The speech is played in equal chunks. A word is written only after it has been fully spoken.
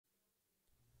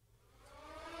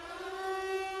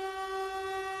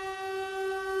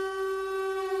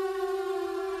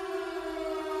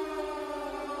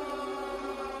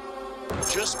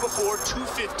just before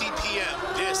 2:50 p.m.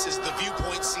 This is the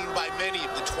viewpoint seen by many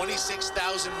of the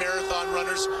 26,000 marathon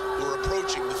runners who are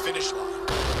approaching the finish line.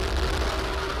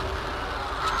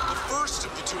 The first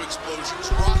of the two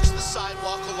explosions rocks the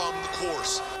sidewalk along the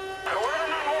course.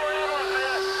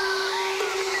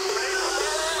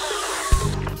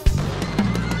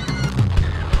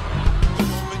 The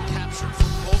moment captured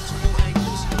from multiple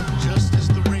angles just as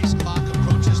the race clock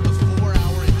approaches the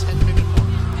 4-hour and 10-minute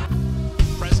mark.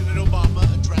 President Obama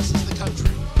addresses the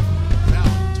country,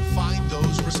 vowing to find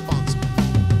those responsible.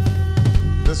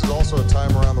 This is also a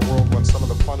time around the world when some of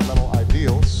the fundamental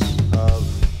ideals of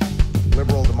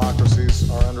liberal democracies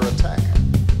are under attack.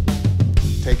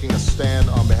 Taking a stand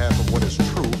on behalf of what is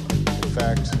true, in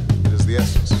fact, it is the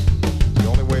essence. The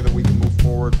only way that we can move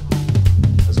forward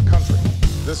as a country.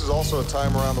 This is also a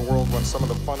time around the world when some of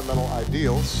the fundamental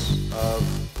ideals of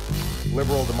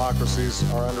liberal democracies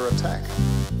are under attack.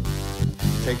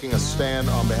 Taking a stand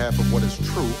on behalf of what is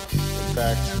true, in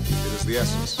fact, it is the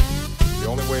essence. The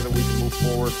only way that we can move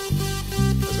forward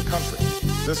as a country.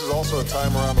 This is also a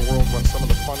time around the world when some of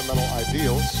the fundamental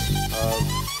ideals of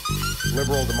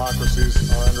liberal democracies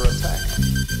are under attack.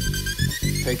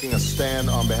 Taking a stand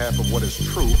on behalf of what is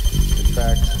true, in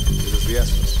fact, it is the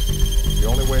essence. The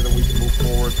only way that we can move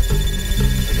forward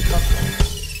as a country.